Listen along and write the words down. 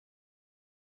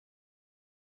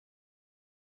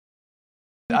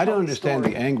I don't understand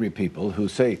the angry people who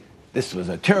say this was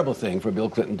a terrible thing for Bill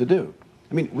Clinton to do.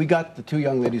 I mean, we got the two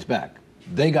young ladies back.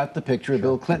 They got the picture of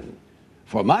Bill Clinton.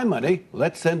 For my money,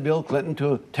 let's send Bill Clinton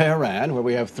to Tehran, where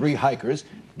we have 3 hikers,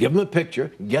 give him a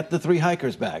picture, get the 3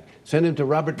 hikers back. Send him to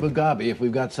Robert Mugabe if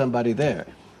we've got somebody there.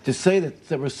 To say that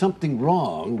there was something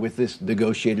wrong with this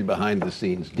negotiated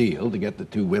behind-the-scenes deal to get the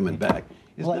 2 women back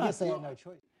is I guess they had no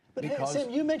choice. But Sam,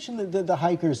 you mentioned the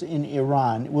hikers in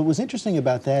Iran. What was interesting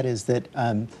about that is that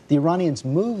the Iranians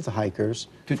moved the hikers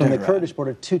from the Kurdish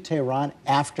border to Tehran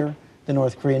after the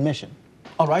North Korean mission.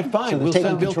 All right, fine. So we'll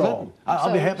send Bill Clinton.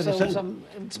 I'll be happy to send him.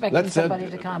 Let's somebody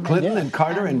to come Clinton and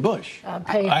Carter and Bush.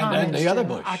 And the other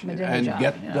Bush. And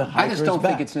get the hikers I just don't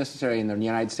back. think it's necessary in the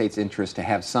United States interest to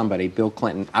have somebody, Bill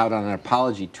Clinton, out on an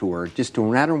apology tour, just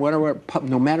no matter what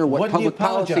public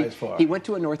policy. For? He went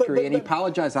to a North Korea and he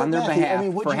apologized on their behalf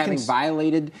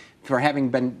for having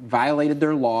violated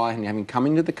their law and having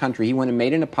coming to the country. He went and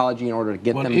made an apology in order to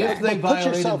get them back. If they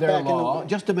violated their law,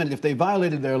 just a minute, if they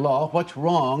violated their law, what's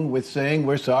wrong with saying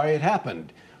we're sorry it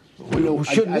happened?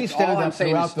 Should we stand up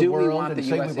throughout the world and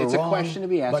say we were wrong? It's a question to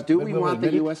be asked. Do we want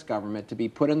the U.S. government to be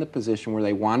put in the position where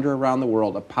they wander around the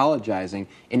world apologizing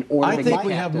in order to get captives back? I think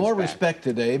we have more respect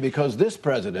today because this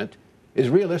president is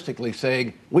realistically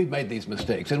saying we've made these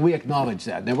mistakes and we acknowledge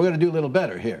that. Now we're going to do a little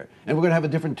better here and we're going to have a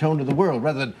different tone to the world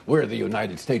rather than we're the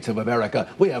United States of America.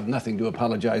 We have nothing to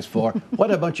apologize for. What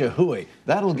a bunch of hooey.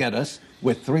 That'll get us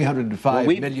with 305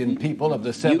 million people of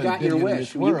the 7 billion in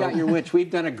this world. You got your wish. We've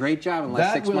done a great job in the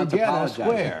last 6 months apologizing. That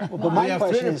will get us where? Well, we have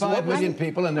 305 million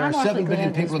people and there are 7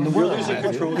 billion people in the world. You're losing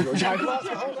control, George.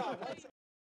 Hold on.